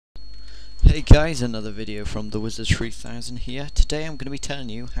Hey guys, another video from the Wizard 3000 here. Today I'm going to be telling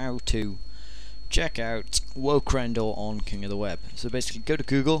you how to check out Wowcrendor on King of the Web. So basically go to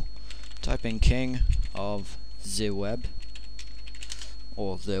Google, type in King of the Web,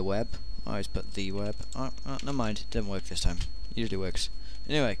 or the Web. I always put the Web. Never mind, it didn't work this time. Usually works.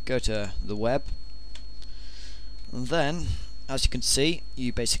 Anyway, go to the web, and then as you can see,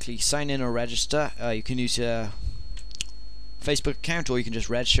 you basically sign in or register. You can use a Facebook account or you can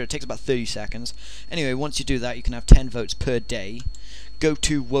just register. It takes about 30 seconds. Anyway, once you do that, you can have 10 votes per day. Go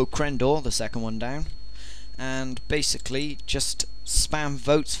to Wowcrendor, the second one down, and basically just spam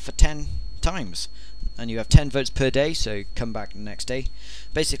votes for 10 times. And you have 10 votes per day, so come back the next day.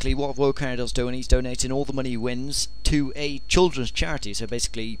 Basically, what Wowcrendor's doing, he's donating all the money he wins to a children's charity. So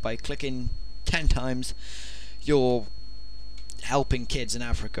basically, by clicking 10 times, you're helping kids in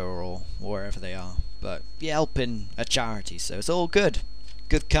Africa or wherever they are. But you're helping a charity, so it's all good.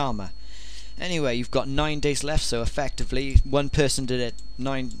 Good karma. Anyway, you've got 9 days left, so effectively, one person did it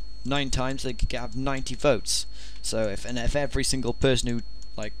nine times, they could have 90 votes. So if every single person who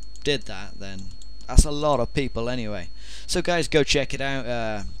did that, then that's a lot of people anyway. So guys, go check it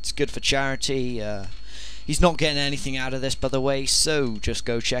out. It's good for charity. He's not getting anything out of this, by the way, so just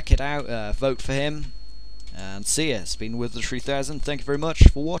go check it out. Vote for him, and see ya. It's been Wizard 3000. Thank you very much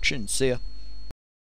for watching. See ya.